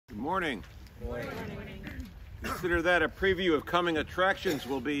Good morning. Good morning. Consider that a preview of coming attractions.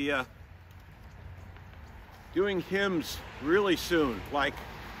 We'll be doing hymns really soon, like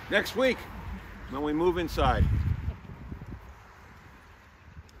next week when we move inside.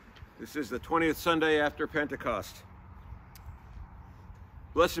 This is the 20th Sunday after Pentecost.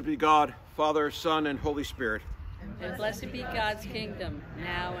 Blessed be God, Father, Son, and Holy Spirit. And blessed be God's kingdom,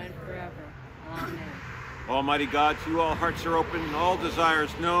 now and forever. Amen. Almighty God, to you all hearts are open, all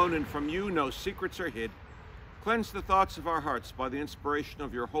desires known, and from you no secrets are hid. Cleanse the thoughts of our hearts by the inspiration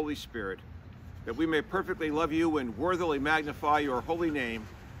of your Holy Spirit, that we may perfectly love you and worthily magnify your holy name,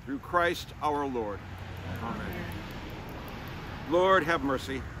 through Christ our Lord. Amen. Lord, have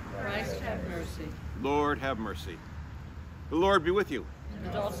mercy. Christ, have mercy. Lord, have mercy. The Lord be with you.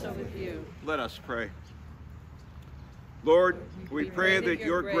 And also with you. Let us pray. Lord, we pray that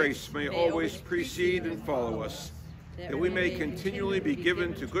your grace may always precede and follow us, that we may continually be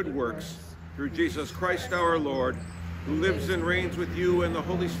given to good works through Jesus Christ our Lord, who lives and reigns with you and the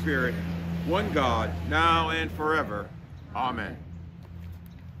Holy Spirit, one God, now and forever. Amen.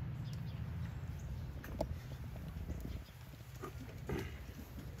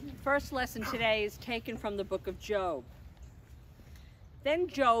 First lesson today is taken from the book of Job. Then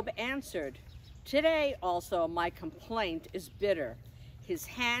Job answered, "Today also my complaint is bitter. His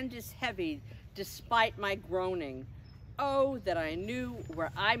hand is heavy despite my groaning. Oh, that I knew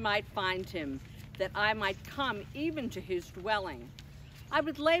where I might find him, that I might come even to his dwelling. I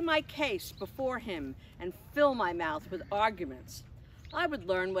would lay my case before him and fill my mouth with arguments. I would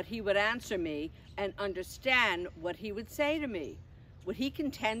learn what he would answer me and understand what he would say to me. Would he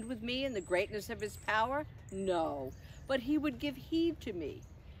contend with me in the greatness of his power? No, but he would give heed to me.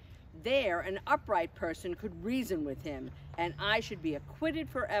 There an upright person could reason with him, and I should be acquitted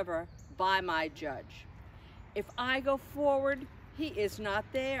forever by my judge. If I go forward, he is not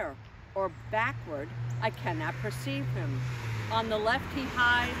there, or backward, I cannot perceive him. On the left he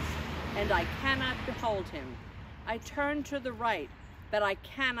hides, and I cannot behold him. I turn to the right, but I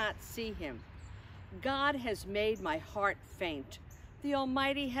cannot see him. God has made my heart faint. The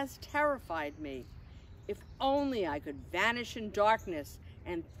Almighty has terrified me. If only I could vanish in darkness,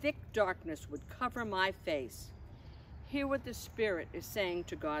 and thick darkness would cover my face." Hear what the Spirit is saying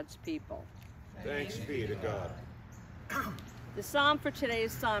to God's people. Thanks be to God. The psalm for today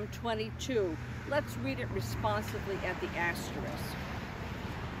is Psalm 22. Let's read it responsively at the asterisk.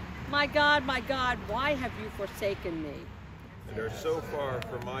 My God, why have you forsaken me? And are so far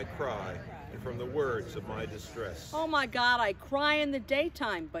from my cry and from the words of my distress. Oh my God, I cry in the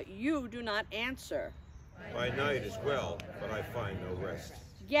daytime, but you do not answer. By night as well, but I find no rest.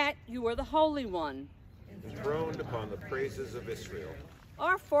 Yet you are the Holy One. Enthroned upon the praises of Israel.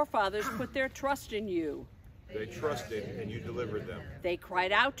 Our forefathers put their trust in you. They trusted and you delivered them. They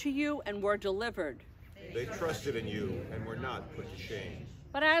cried out to you and were delivered. They trusted in you and were not put to shame.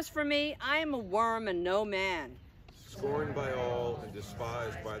 But as for me, I am a worm and no man. Scorned by all and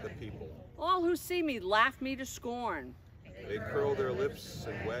despised by the people. All who see me laugh me to scorn. They curl their lips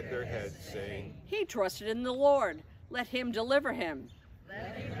and wag their heads, saying, He trusted in the Lord. Let him deliver him.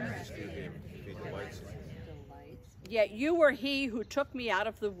 Justice to him if he delights in him. Yet you were he who took me out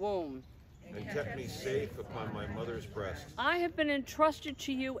of the womb. And kept me safe upon my mother's breast. I have been entrusted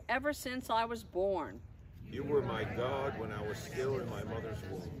to you ever since I was born. You were my God when I was still in my mother's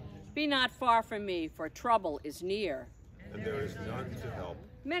womb. Be not far from me, for trouble is near. And there is none to help.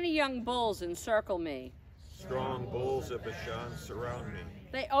 Many young bulls encircle me. Strong bulls of Bashan surround me.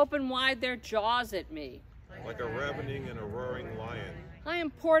 They open wide their jaws at me. Like a ravening and a roaring lion. I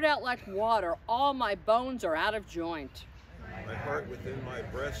am poured out like water. All my bones are out of joint. My heart within my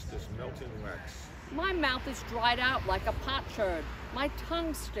breast is melting wax. My mouth is dried out like a potsherd. My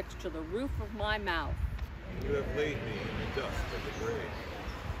tongue sticks to the roof of my mouth. You have laid me in the dust of the grave.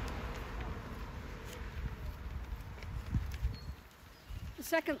 The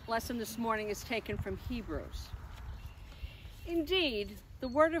second lesson this morning is taken from Hebrews. Indeed, the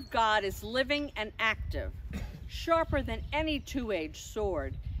Word of God is living and active, sharper than any two-edged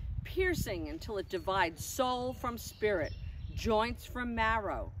sword, piercing until it divides soul from spirit, joints from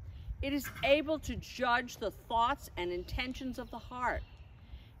marrow. It is able to judge the thoughts and intentions of the heart.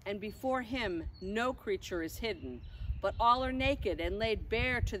 And before him no creature is hidden, but all are naked and laid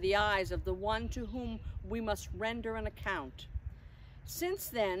bare to the eyes of the one to whom we must render an account. Since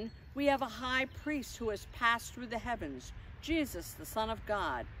then, we have a high priest who has passed through the heavens, Jesus, the Son of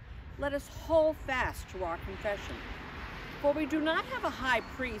God. Let us hold fast to our confession. For we do not have a high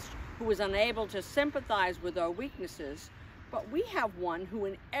priest who is unable to sympathize with our weaknesses, but we have one who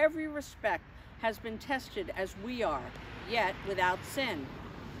in every respect has been tested as we are, yet without sin.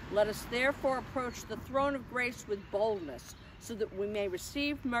 Let us therefore approach the throne of grace with boldness, so that we may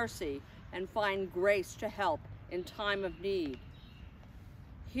receive mercy and find grace to help in time of need.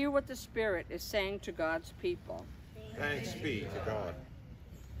 Hear what the Spirit is saying to God's people. Thanks be to God.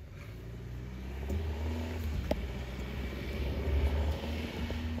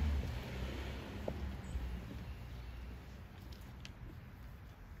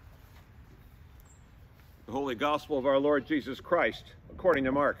 The Holy Gospel of our Lord Jesus Christ, according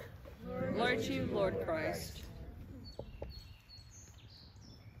to Mark. Glory to you, Lord Christ.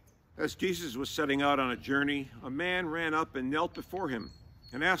 As Jesus was setting out on a journey, a man ran up and knelt before him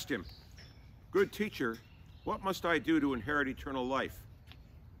and asked him, "Good teacher, what must I do to inherit eternal life?"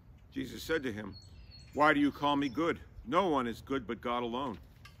 Jesus said to him, "Why do you call me good? No one is good but God alone.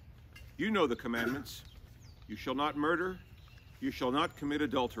 You know the commandments. You shall not murder. You shall not commit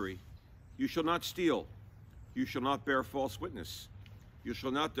adultery. You shall not steal. You shall not bear false witness. You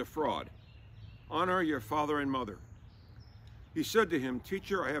shall not defraud. Honor your father and mother." He said to him,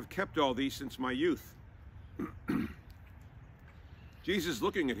 "Teacher, I have kept all these since my youth." Jesus,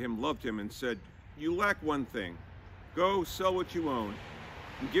 looking at him, loved him and said, "You lack one thing. Go, sell what you own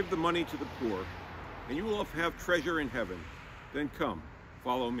and give the money to the poor, and you will have treasure in heaven. Then come,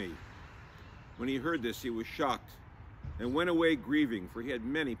 follow me." When he heard this, he was shocked and went away grieving, for he had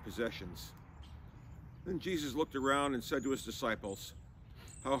many possessions. Then Jesus looked around and said to his disciples,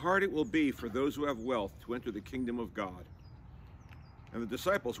 "How hard it will be for those who have wealth to enter the kingdom of God." And the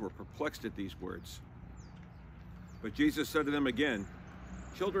disciples were perplexed at these words. But Jesus said to them again,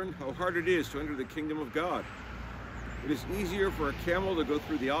 "Children, how hard it is to enter the kingdom of God. It is easier for a camel to go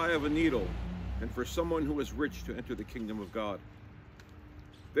through the eye of a needle than for someone who is rich to enter the kingdom of God."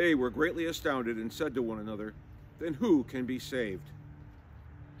 They were greatly astounded and said to one another, "Then who can be saved?"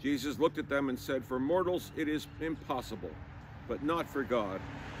 Jesus looked at them and said, "For mortals it is impossible, but not for God.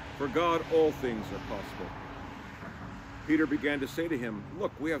 For God all things are possible." Peter began to say to him,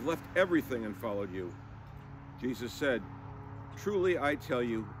 "Look, we have left everything and followed you." Jesus said, "Truly I tell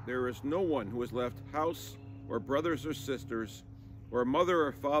you, there is no one who has left house or brothers or sisters or mother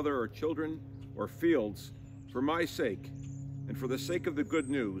or father or children or fields for my sake and for the sake of the good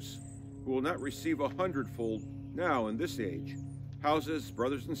news, who will not receive 100-fold now in this age, houses,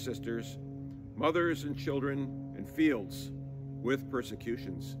 brothers and sisters, mothers and children, and fields, with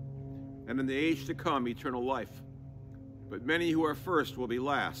persecutions, and in the age to come eternal life. But many who are first will be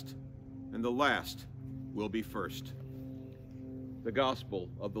last, and the last will be first." The Gospel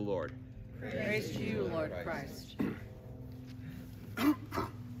of the Lord. Praise to you, Lord Christ. In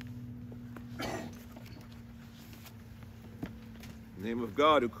the name of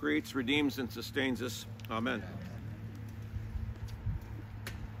God, who creates, redeems, and sustains us. Amen.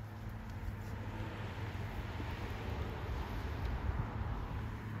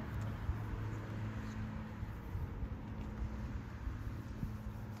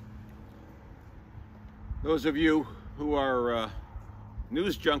 Those of you who are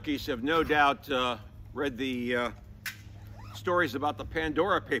news junkies have no doubt read the stories about the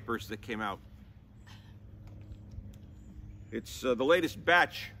Pandora Papers that came out. It's the latest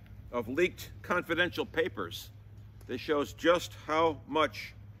batch of leaked confidential papers that shows just how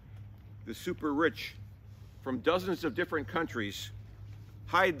much the super rich from dozens of different countries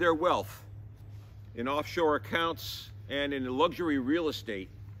hide their wealth in offshore accounts and in luxury real estate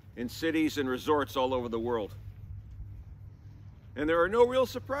in cities and resorts all over the world. And there are no real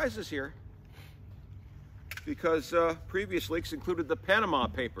surprises here, because previous leaks included the Panama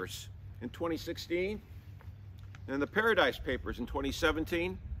Papers in 2016 and the Paradise Papers in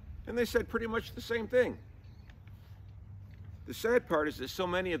 2017, and they said pretty much the same thing. The sad part is that so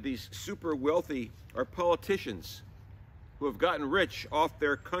many of these super wealthy are politicians who have gotten rich off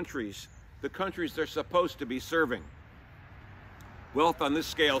their countries, the countries they're supposed to be serving. Wealth on this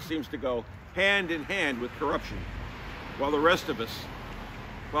scale seems to go hand in hand with corruption, while the rest of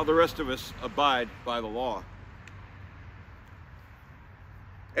us abide by the law.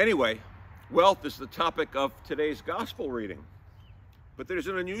 Anyway, wealth is the topic of today's gospel reading, but there's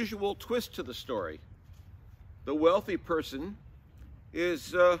an unusual twist to the story. The wealthy person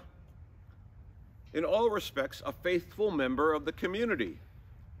is, in all respects, a faithful member of the community.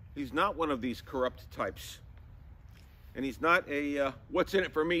 He's not one of these corrupt types. And he's not a what's in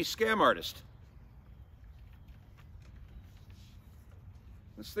it for me scam artist.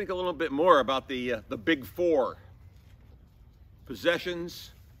 Let's think a little bit more about the big four: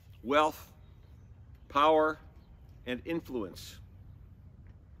 possessions, wealth, power, and influence.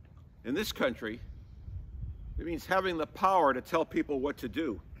 In this country, it means having the power to tell people what to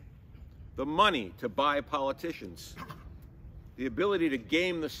do, the money to buy politicians, the ability to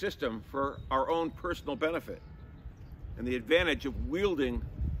game the system for our own personal benefit, and the advantage of wielding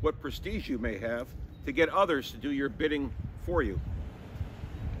what prestige you may have to get others to do your bidding for you.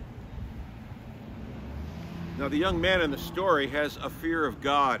 Now, the young man in the story has a fear of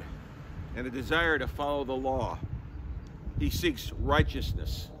God and a desire to follow the law. He seeks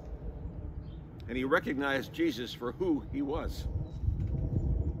righteousness, and he recognized Jesus for who he was.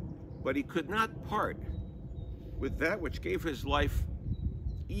 But he could not part with that which gave his life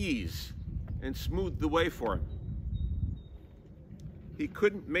ease and smoothed the way for him. He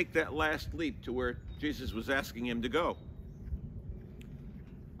couldn't make that last leap to where Jesus was asking him to go.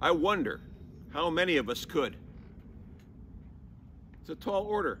 I wonder how many of us could. It's a tall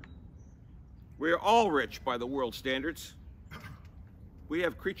order. We are all rich by the world's standards. We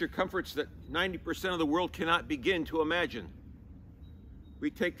have creature comforts that 90% of the world cannot begin to imagine.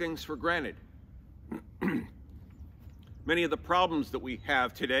 We take things for granted. Many of the problems that we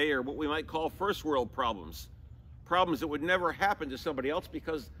have today are what we might call first world problems. Problems that would never happen to somebody else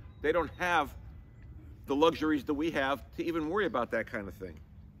because they don't have the luxuries that we have to even worry about that kind of thing.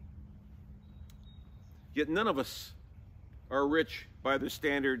 Yet none of us are rich by the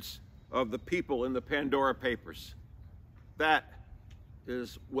standards of the people in the Pandora Papers. That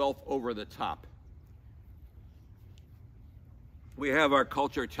is wealth over the top. We have our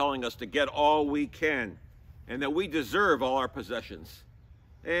culture telling us to get all we can and that we deserve all our possessions,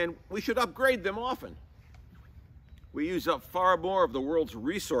 and we should upgrade them often. We use up far more of the world's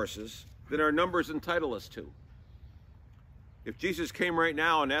resources than our numbers entitle us to. If Jesus came right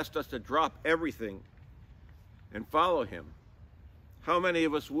now and asked us to drop everything and follow him, how many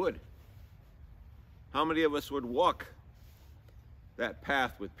of us would? How many of us would walk that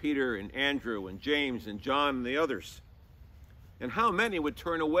path with Peter and Andrew and James and John and the others? And how many would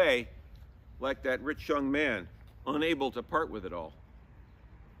turn away like that rich young man, unable to part with it all?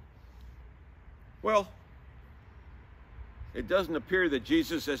 Well, it doesn't appear that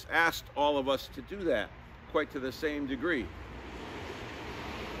Jesus has asked all of us to do that quite to the same degree.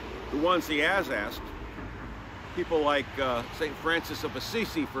 The ones he has asked, people like St. Francis of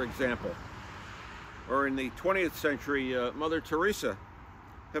Assisi, for example, or in the 20th century, Mother Teresa,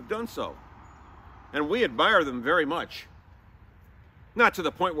 have done so. And we admire them very much. Not to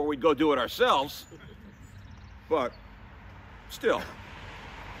the point where we'd go do it ourselves, but still.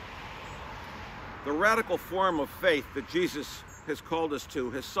 The radical form of faith that Jesus has called us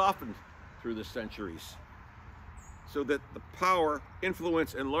to has softened through the centuries, so that the power,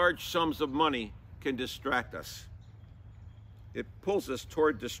 influence, and large sums of money can distract us. It pulls us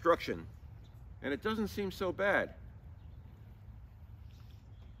toward destruction, and it doesn't seem so bad.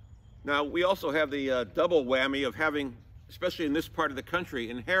 Now, we also have the double whammy of having, especially in this part of the country,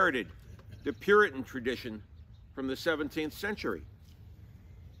 inherited the Puritan tradition from the 17th century.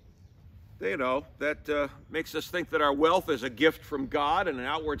 You know, that makes us think that our wealth is a gift from God and an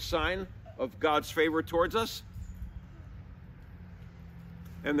outward sign of God's favor towards us,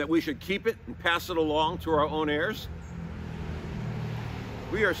 and that we should keep it and pass it along to our own heirs.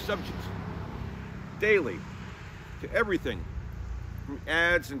 We are subject daily to everything, from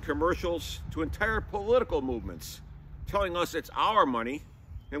ads and commercials to entire political movements, telling us it's our money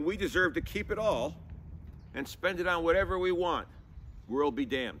and we deserve to keep it all and spend it on whatever we want. World be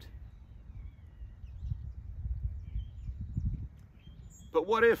damned. But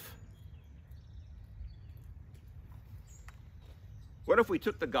what if? What if we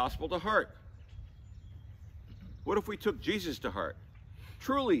took the gospel to heart? What if we took Jesus to heart,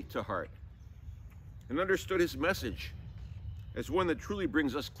 truly to heart, and understood his message as one that truly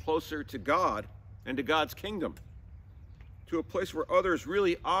brings us closer to God and to God's kingdom, to a place where others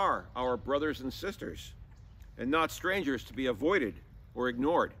really are our brothers and sisters and not strangers to be avoided or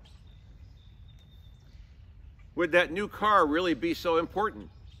ignored? Would that new car really be so important?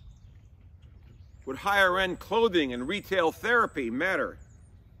 Would higher-end clothing and retail therapy matter?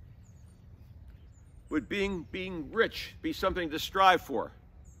 Would being rich be something to strive for?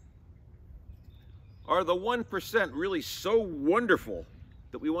 Are the 1% really so wonderful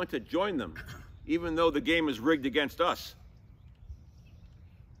that we want to join them, even though the game is rigged against us?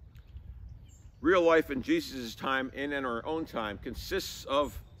 Real life in Jesus' time and in our own time consists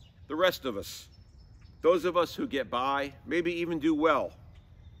of the rest of us. Those of us who get by, maybe even do well,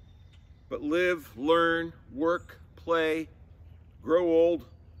 but live, learn, work, play, grow old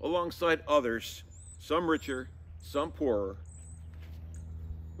alongside others, some richer, some poorer.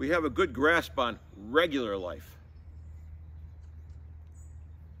 We have a good grasp on regular life.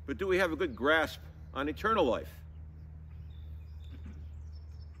 But do we have a good grasp on eternal life?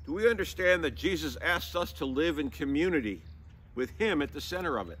 Do we understand that Jesus asks us to live in community with him at the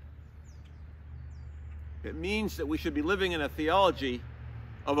center of it. It means that we should be living in a theology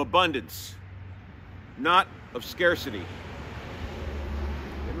of abundance, not of scarcity.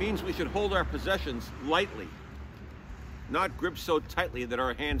 It means we should hold our possessions lightly, not grip so tightly that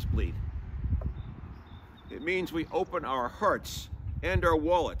our hands bleed. It means we open our hearts and our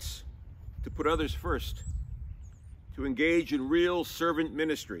wallets to put others first, to engage in real servant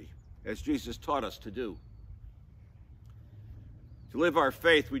ministry, as Jesus taught us to do. To live our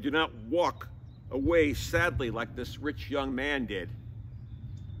faith, we do not walk away sadly like this rich young man did.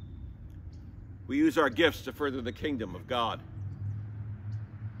 We use our gifts to further the kingdom of God.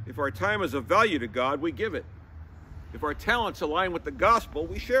 If our time is of value to God, we give it. If our talents align with the gospel,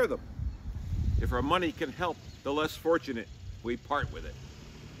 we share them. If our money can help the less fortunate, we part with it.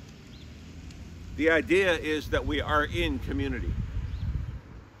 The idea is that we are in community.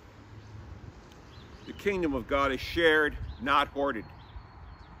 The kingdom of God is shared, not hoarded.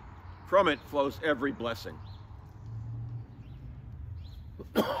 From it flows every blessing.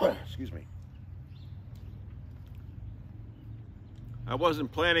 Excuse me. I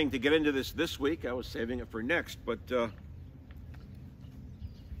wasn't planning to get into this week. I was saving it for next, but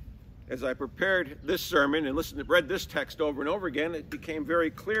as I prepared this sermon and read this text over and over again, it became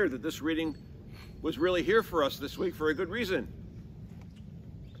very clear that this reading was really here for us this week for a good reason.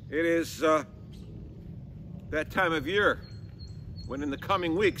 It is that time of year when in the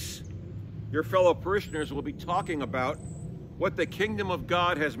coming weeks your fellow parishioners will be talking about what the kingdom of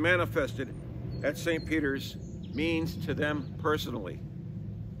God has manifested at St. Peter's means to them personally.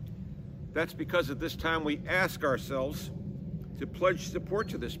 That's because at this time we ask ourselves to pledge support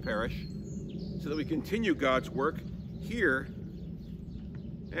to this parish so that we continue God's work here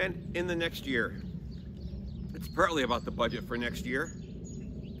and in the next year. It's partly about the budget for next year,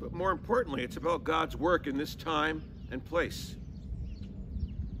 but more importantly, it's about God's work in this time and place.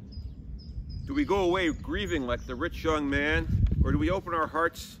 Do we go away grieving like the rich young man, or do we open our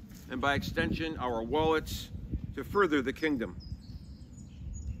hearts and by extension our wallets to further the kingdom?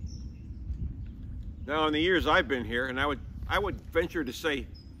 Now, in the years I've been here, and I would venture to say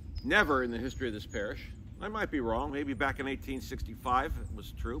never in the history of this parish, I might be wrong, maybe back in 1865 it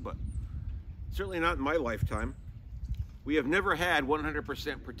was true, but certainly not in my lifetime, we have never had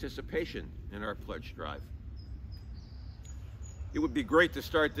 100% participation in our pledge drive. It would be great to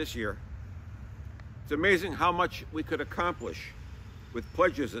start this year. It's amazing how much we could accomplish with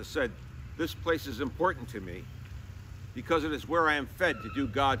pledges that said, "This place is important to me because it is where I am fed to do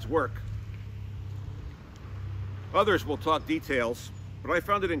God's work." Others will talk details, but I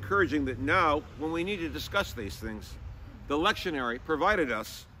found it encouraging that now, when we need to discuss these things, the lectionary provided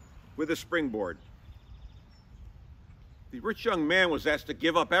us with a springboard. The rich young man was asked to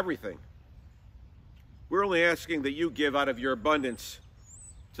give up everything. We're only asking that you give out of your abundance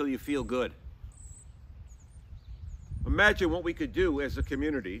till you feel good. Imagine what we could do as a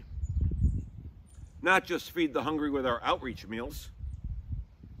community, not just feed the hungry with our outreach meals,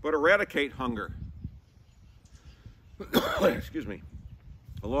 but eradicate hunger. Excuse me.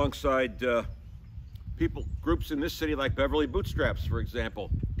 Alongside groups in this city like Beverly Bootstraps, for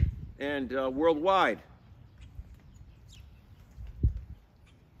example, and worldwide.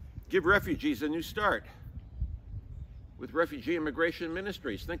 Give refugees a new start with refugee immigration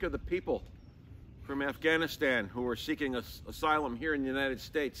ministries. Think of the people from Afghanistan who are seeking asylum here in the United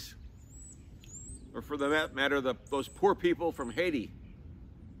States. Or for that matter, those poor people from Haiti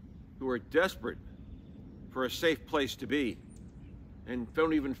who are desperate for a safe place to be and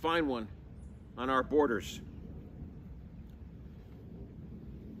don't even find one on our borders.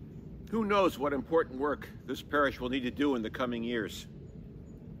 Who knows what important work this parish will need to do in the coming years.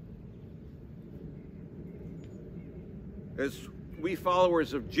 As we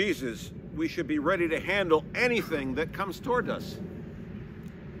followers of Jesus, we should be ready to handle anything that comes toward us.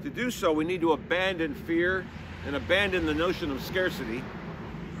 To do so, we need to abandon fear and abandon the notion of scarcity,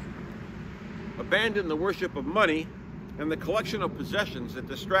 abandon the worship of money and the collection of possessions that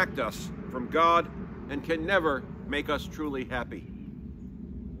distract us from God and can never make us truly happy.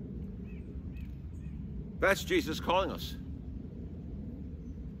 That's Jesus calling us,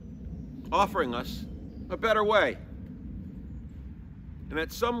 offering us a better way. And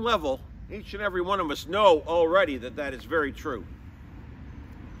at some level, each and every one of us know already that that is very true.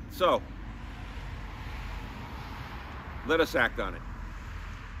 So, let us act on it.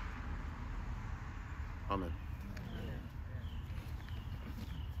 Amen.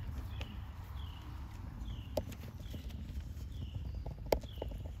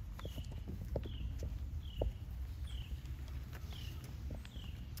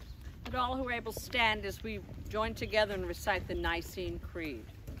 And all who are able to stand as we join together and recite the Nicene Creed.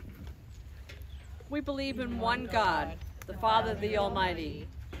 We believe in one God, the Father, the Almighty,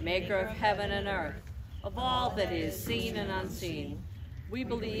 maker of heaven and earth, of all that is seen and unseen. We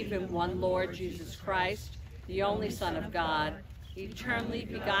believe in one Lord Jesus Christ, the only Son of God, eternally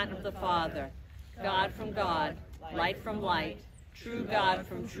begotten of the Father, God from God, light from light, true God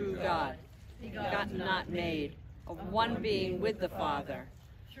from true God, begotten not made, of one being with the Father.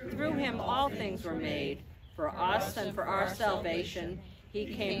 Through him all things were made. For us and for our salvation,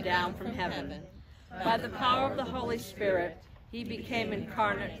 he came down from heaven. By the power of the Holy Spirit, he became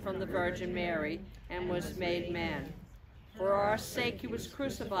incarnate from the Virgin Mary and was made man. For our sake he was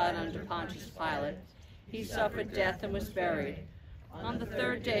crucified under Pontius Pilate. He suffered death and was buried. On the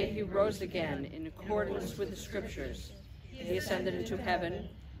third day he rose again in accordance with the Scriptures. He ascended into heaven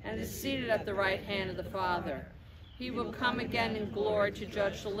and is seated at the right hand of the Father. He will come again in glory to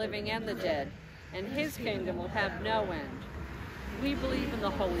judge the living and the dead, and his kingdom will have no end. We believe in the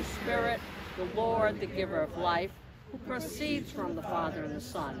Holy Spirit, the Lord, the giver of life, who proceeds from the Father and the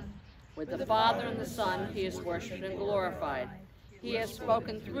Son. With the Father and the Son he is worshipped and glorified. He has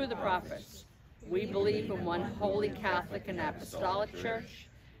spoken through the prophets. We believe in one holy Catholic and Apostolic Church.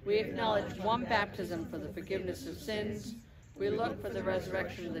 We acknowledge one baptism for the forgiveness of sins. We look for the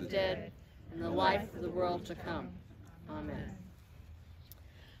resurrection of the dead and the life of the world to come. Amen.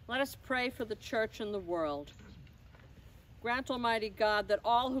 Let us pray for the Church and the world. Grant, Almighty God, that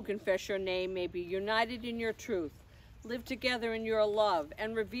all who confess your name may be united in your truth, live together in your love,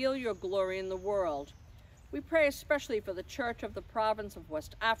 and reveal your glory in the world. We pray especially for the Church of the province of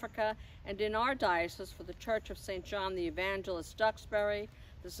West Africa, and in our diocese for the Church of St. John the Evangelist, Duxbury,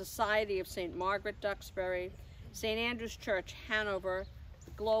 the Society of St. Margaret, Duxbury, St. Andrew's Church, Hanover,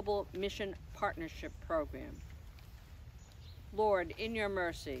 the Global Mission Partnership Program. Lord, in your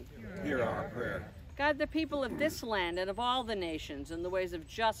mercy, hear our prayer. Guide the people of this land and of all the nations in the ways of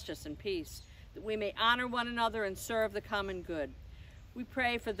justice and peace, that we may honor one another and serve the common good. We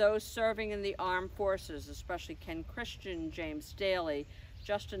pray for those serving in the armed forces, especially Ken Christian, James Daly,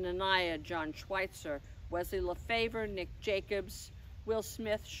 Justin Anaya, John Schweitzer, Wesley LaFavor, Nick Jacobs, Will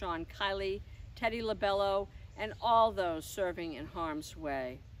Smith, Sean Kiley, Teddy LaBello, and all those serving in harm's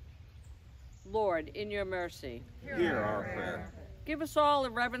way. Lord, in your mercy, hear our prayer. Give us all a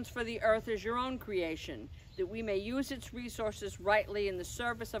reverence for the earth as your own creation, that we may use its resources rightly in the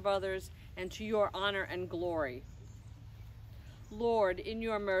service of others and to your honor and glory. Lord, in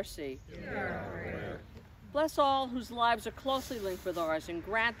your mercy, hear our prayer. Bless all whose lives are closely linked with ours, and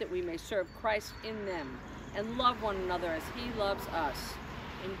grant that we may serve Christ in them and love one another as he loves us,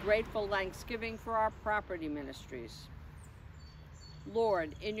 in grateful thanksgiving for our property ministries.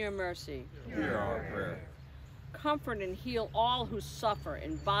 Lord, in your mercy, hear our prayer. Comfort and heal all who suffer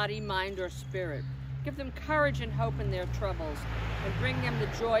in body, mind, or spirit. Give them courage and hope in their troubles, and bring them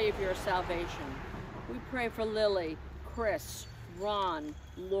the joy of your salvation. We pray for Lily, Chris, Ron,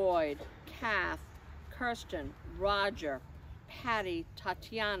 Lloyd, Kath, Kirsten, Roger, Patty,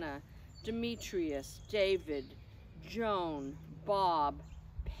 Tatiana, Demetrius, David, Joan, Bob,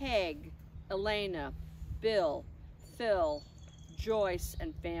 Peg, Elena, Bill, Phil, Joyce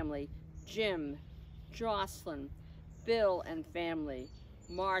and family, Jim, Jocelyn, Bill and family,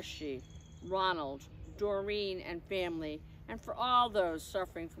 Marcy, Ronald, Doreen and family, and for all those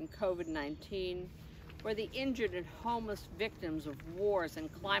suffering from COVID-19, for the injured and homeless victims of wars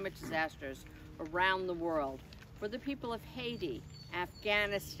and climate disasters around the world, for the people of Haiti,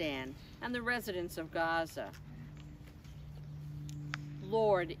 Afghanistan, and the residents of Gaza.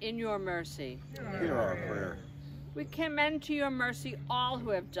 Lord, in your mercy, hear our prayer. We commend to your mercy all who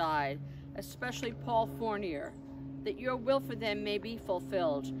have died, especially Paul Fournier, that your will for them may be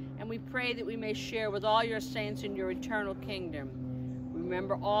fulfilled, and we pray that we may share with all your saints in your eternal kingdom.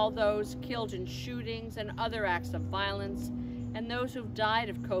 Remember all those killed in shootings and other acts of violence, and those who've died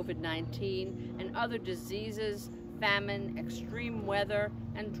of COVID-19 and other diseases, famine, extreme weather,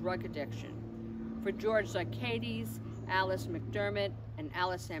 and drug addiction. For George Zarkades, Alice McDermott, and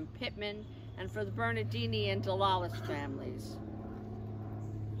Alice M. Pittman, and for the Bernardini and Delalis families.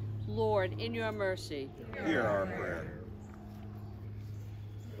 Lord, in your mercy, hear our prayer.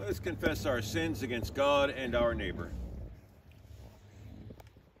 Let us confess our sins against God and our neighbor.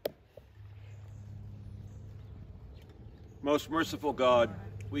 Most merciful God,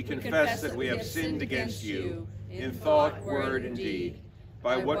 we confess that we have sinned against you in thought, word, and deed,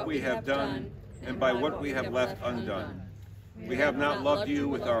 by what we have done and by what we have left undone. We have not loved you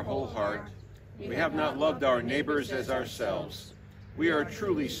with our whole heart. We have not loved our neighbors as ourselves. We are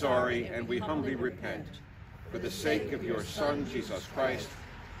truly sorry, and we humbly repent. For the sake of your Son, Jesus Christ,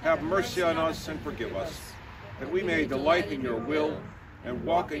 have mercy on us and forgive us, that we may delight in your will and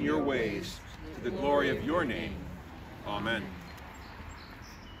walk in your ways to the glory of your name. Amen.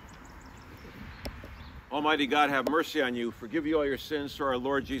 Almighty God, have mercy on you, forgive you all your sins through our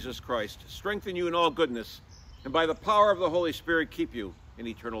Lord Jesus Christ, strengthen you in all goodness, and by the power of the Holy Spirit keep you in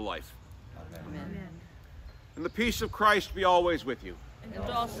eternal life. Amen. And the peace of Christ be always with you. And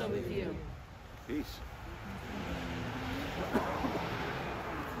also with you. Peace.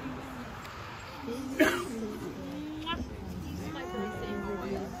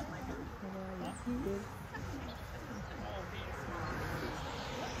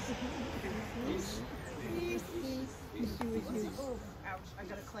 Ouch, I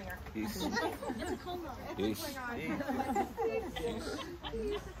got a clinger. Peace. It's a combo. Peace.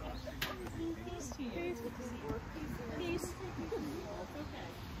 Peace.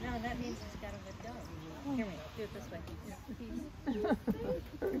 No, that means it's got to let go. Here we go. Do it this way.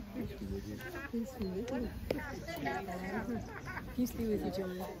 Peace be with you,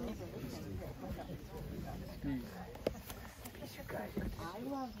 John. I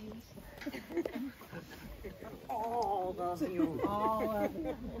love you. All of you. All of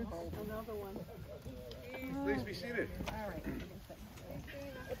you. Another one. Please be seated. All right.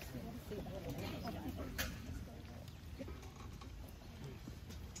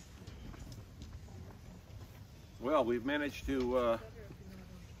 Well, we've managed to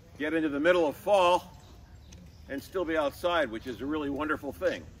get into the middle of fall and still be outside, which is a really wonderful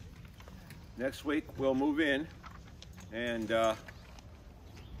thing. Next week we'll move in, and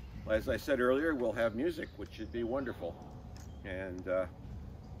as I said earlier, we'll have music, which should be wonderful. And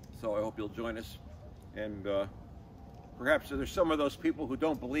so I hope you'll join us. And perhaps there's some of those people who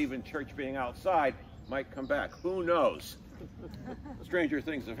don't believe in church being outside might come back. Who knows? Stranger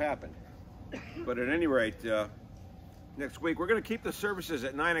things have happened. But at any rate, next week we're going to keep the services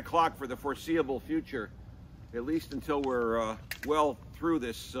at 9 o'clock for the foreseeable future, at least until we're well through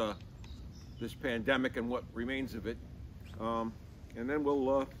this this pandemic and what remains of it. And then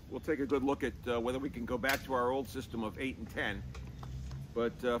we'll take a good look at whether we can go back to our old system of 8 and 10.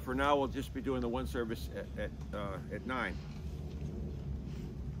 But for now, we'll just be doing the one service at 9.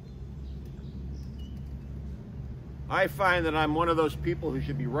 I find that I'm one of those people who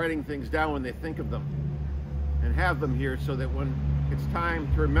should be writing things down when they think of them and have them here so that when it's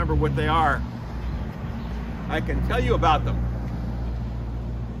time to remember what they are, I can tell you about them.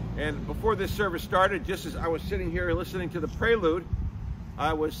 And before this service started, just as I was sitting here listening to the prelude,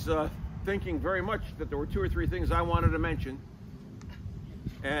 I was thinking very much that there were 2 or 3 things I wanted to mention,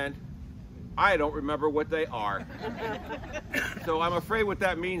 and I don't remember what they are. So I'm afraid what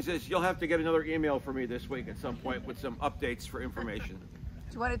that means is you'll have to get another email from me this week at some point with some updates for information.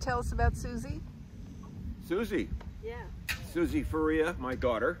 Do you want to tell us about Susie? Susie. Yeah. Susie Faria, my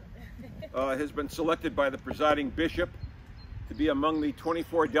daughter, has been selected by the presiding bishop to be among the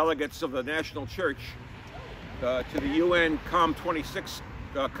 24 delegates of the National Church to the UN COP26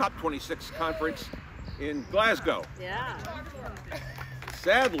 conference in Glasgow. Yeah.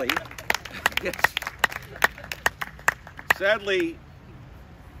 Sadly, yes. Sadly,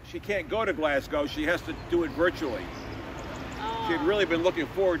 she can't go to Glasgow. She has to do it virtually. She had really been looking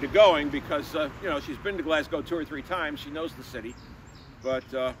forward to going because, you know, she's been to Glasgow 2 or 3 times. She knows the city, but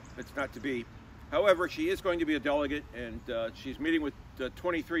it's not to be. However, she is going to be a delegate, and she's meeting with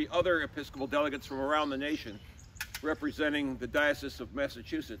 23 other Episcopal delegates from around the nation, representing the Diocese of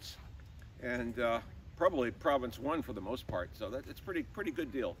Massachusetts, and probably Province 1 for the most part. So it's pretty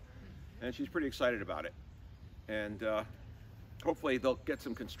good deal, and she's pretty excited about it. And hopefully they'll get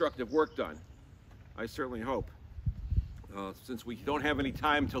some constructive work done. I certainly hope, since we don't have any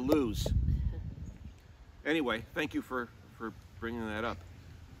time to lose. Anyway, thank you for bringing that up.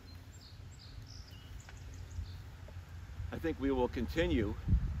 I think we will continue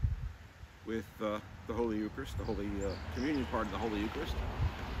with the Holy Eucharist, the Holy Communion part of the Holy Eucharist.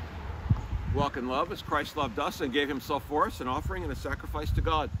 Walk in love as Christ loved us and gave himself for us, an offering and a sacrifice to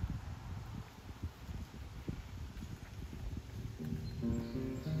God.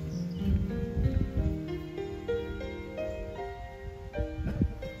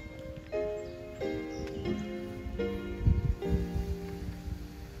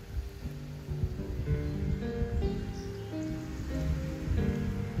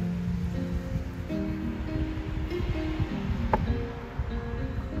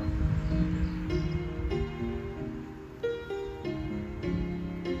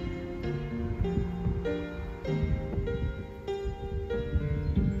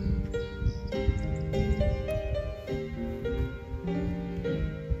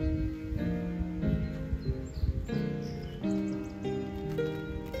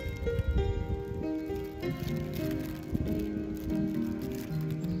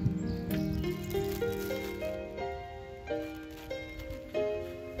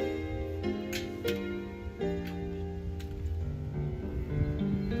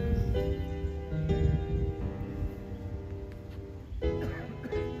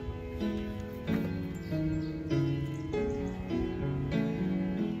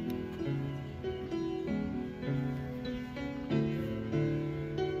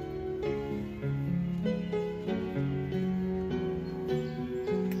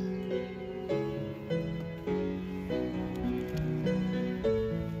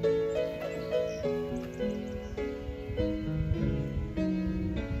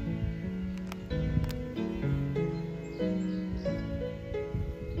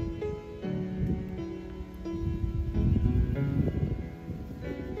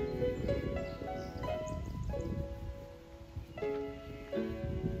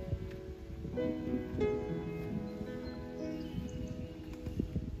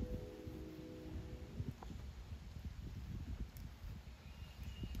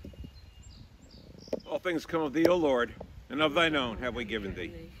 All things come of thee, O Lord, and of thine own have we given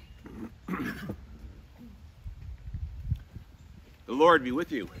thee. The Lord be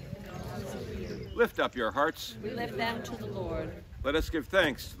with you. Lift up your hearts. We lift them to the Lord. Let us give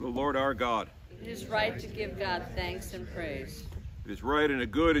thanks to the Lord our God. It is right to give God thanks and praise. It is right and a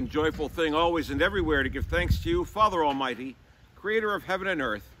good and joyful thing always and everywhere to give thanks to you, Father Almighty, Creator of heaven and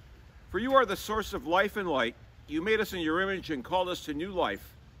earth. For you are the source of life and light. You made us in your image and called us to new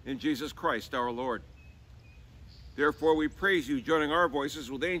life in Jesus Christ our Lord. Therefore we praise you, joining our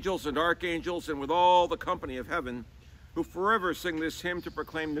voices with angels and archangels and with all the company of heaven, who forever sing this hymn to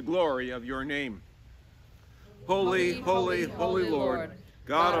proclaim the glory of your name. Holy, holy, holy Lord,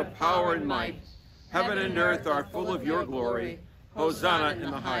 God of power and might, heaven and earth are full of your glory. Hosanna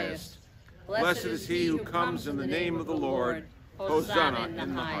in the highest. Blessed is he who comes in the name of the Lord. Hosanna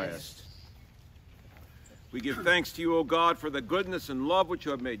in the highest. We give thanks to you, O God, for the goodness and love which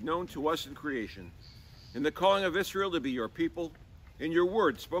you have made known to us in creation, in the calling of Israel to be your people, in your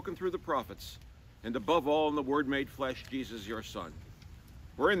word spoken through the prophets, and above all in the word made flesh, Jesus your Son.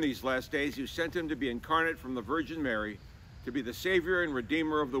 For in these last days you sent him to be incarnate from the Virgin Mary, to be the Savior and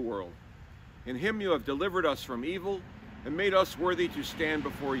Redeemer of the world. In him you have delivered us from evil and made us worthy to stand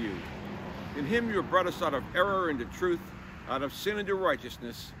before you. In him you have brought us out of error into truth, out of sin into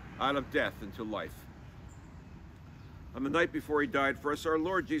righteousness, out of death into life. On the night before he died for us, our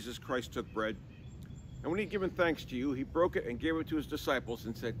Lord Jesus Christ took bread, and when he had given thanks to you, he broke it and gave it to his disciples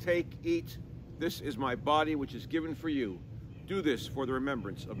and said, "Take, eat, this is my body which is given for you. Do this for the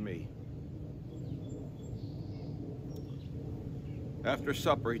remembrance of me." After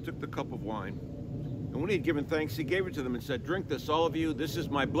supper, he took the cup of wine, and when he had given thanks, he gave it to them and said, "Drink this, all of you. This is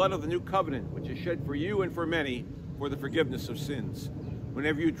my blood of the new covenant, which is shed for you and for many for the forgiveness of sins.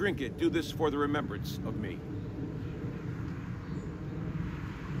 Whenever you drink it, do this for the remembrance of me."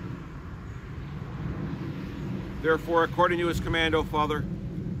 Therefore, according to his command, O Father,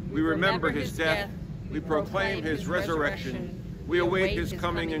 we remember his death, we proclaim his resurrection, we await his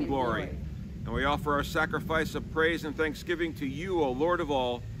coming in glory, and we offer our sacrifice of praise and thanksgiving to you, O Lord of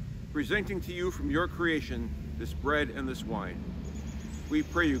all, presenting to you from your creation this bread and this wine. We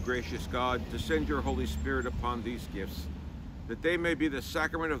pray you, gracious God, to send your Holy Spirit upon these gifts, that they may be the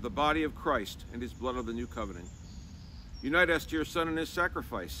sacrament of the body of Christ and his blood of the new covenant. Unite us to your Son and his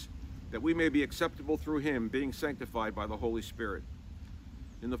sacrifice, that we may be acceptable through him, being sanctified by the Holy Spirit.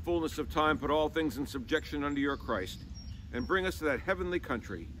 In the fullness of time, put all things in subjection under your Christ, and bring us to that heavenly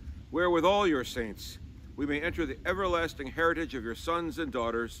country, where with all your saints we may enter the everlasting heritage of your sons and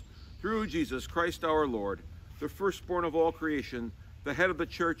daughters, through Jesus Christ our Lord, the firstborn of all creation, the head of the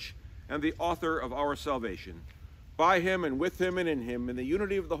church, and the author of our salvation. By him and with him and in him, in the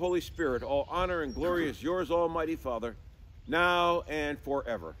unity of the Holy Spirit, all honor and glory is yours, Almighty Father, now and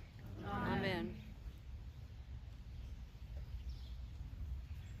forever. Amen.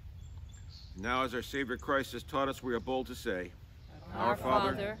 Now, as our Savior Christ has taught us, we are bold to say, Our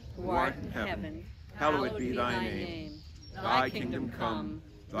Father, who art in heaven, hallowed be thy name. Thy kingdom come,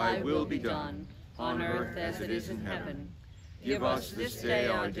 thy will be done, on earth as it is in heaven. Give us this day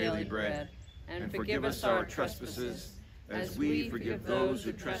our daily bread, and forgive us our trespasses, as we forgive those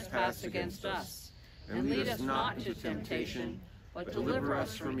who trespass against us. And lead us not into temptation, but deliver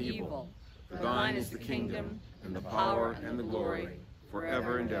us from evil. For thine is the kingdom, and the power, and the glory,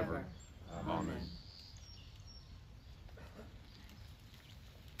 forever and ever. Amen.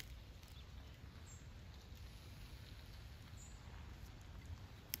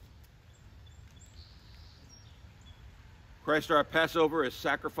 Christ our Passover is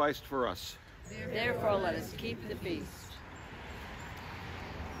sacrificed for us. Therefore let us keep the feast.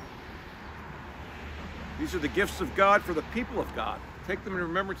 These are the gifts of God for the people of God. Take them in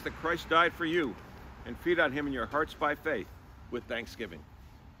remembrance that Christ died for you, and feed on him in your hearts by faith with thanksgiving.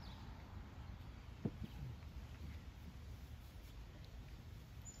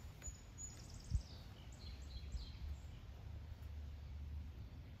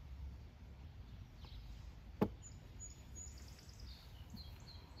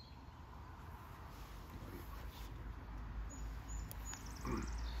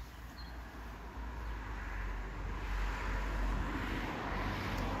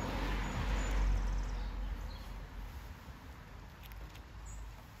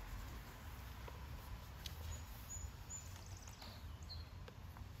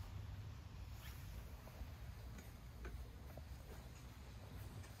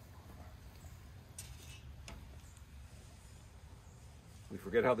 We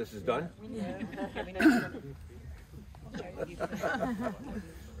forget how this is done?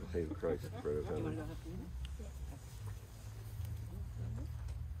 Save Christ, bread of heaven.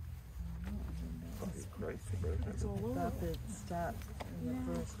 Christ, the bread of heaven. Stop it. Stop in the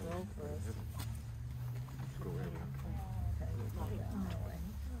first row first. Go ahead. Okay, we'll go down that way.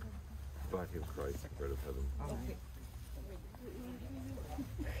 Body of Christ, the bread of heaven. Body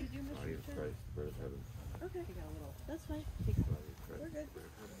of Christ, the bread of heaven. Okay. That's fine.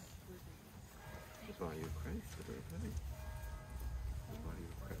 Body of Christ, the bread of heaven. The body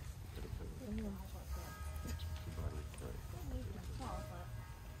of Christ, the bread of heaven. The body of Christ, the bread of heaven.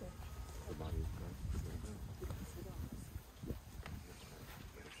 The body of Christ, the bread of heaven. The body of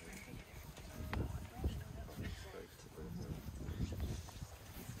Christ, the bread of heaven.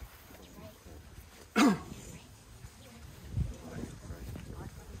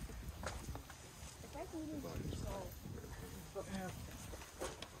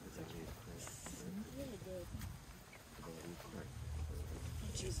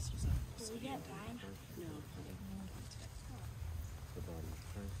 Jesus was we get wine? No. The body of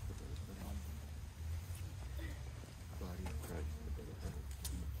Christ, the bread of heaven. The body of Christ, the bread of heaven.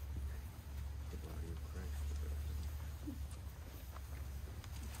 The body of Christ, the bread of heaven.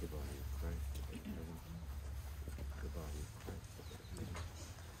 The body of Christ, the bread of heaven. The body of Christ, the bread of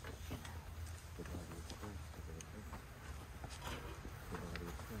heaven. The body of Christ, the bread of heaven. The body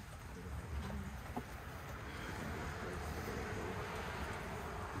of Christ, the bread of heaven.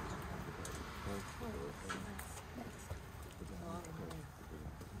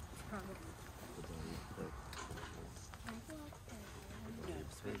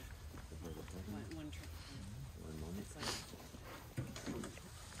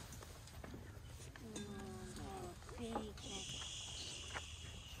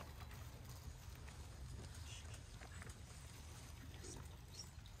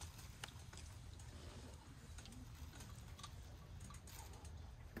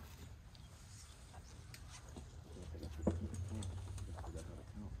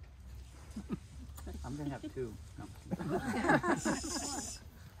 I'm going to have two. No.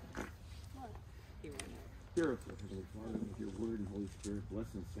 Hear us, O Heavenly Father, with your word and Holy Spirit,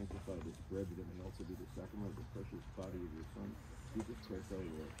 bless and sanctify this bread that it may also be the sacrament of the precious body of your Son, Jesus Christ our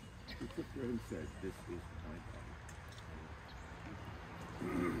Lord. He took bread and said, "This is my body."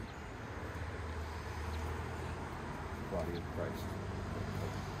 The body of Christ.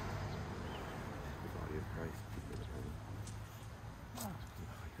 The body of Christ. The body of heaven. The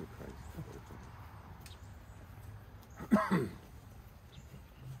body of Christ. The body of heaven.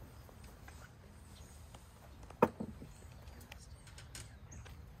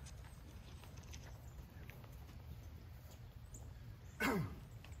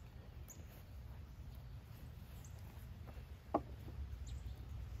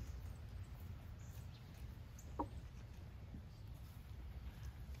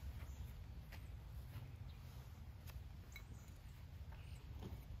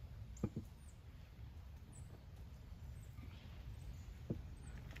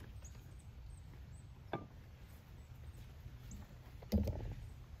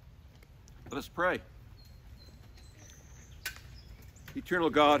 Let us pray. Eternal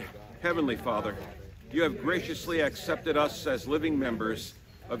God, Heavenly Father, you have graciously accepted us as living members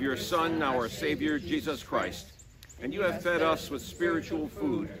of your Son, our Savior, Jesus Christ, and you have fed us with spiritual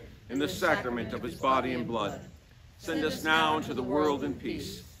food in the sacrament of his body and blood. Send us now into the world in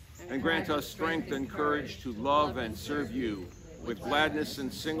peace, and grant us strength and courage to love and serve you with gladness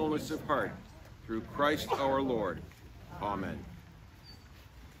and singleness of heart, through Christ our Lord. Amen.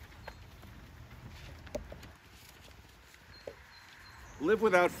 Live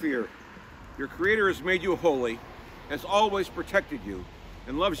without fear. Your Creator has made you holy, has always protected you,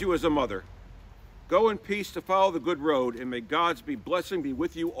 and loves you as a mother. Go in peace to follow the good road, and may God's blessing be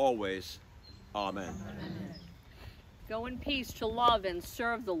with you always. Amen. Go in peace to love and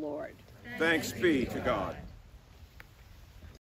serve the Lord. Thanks be to God.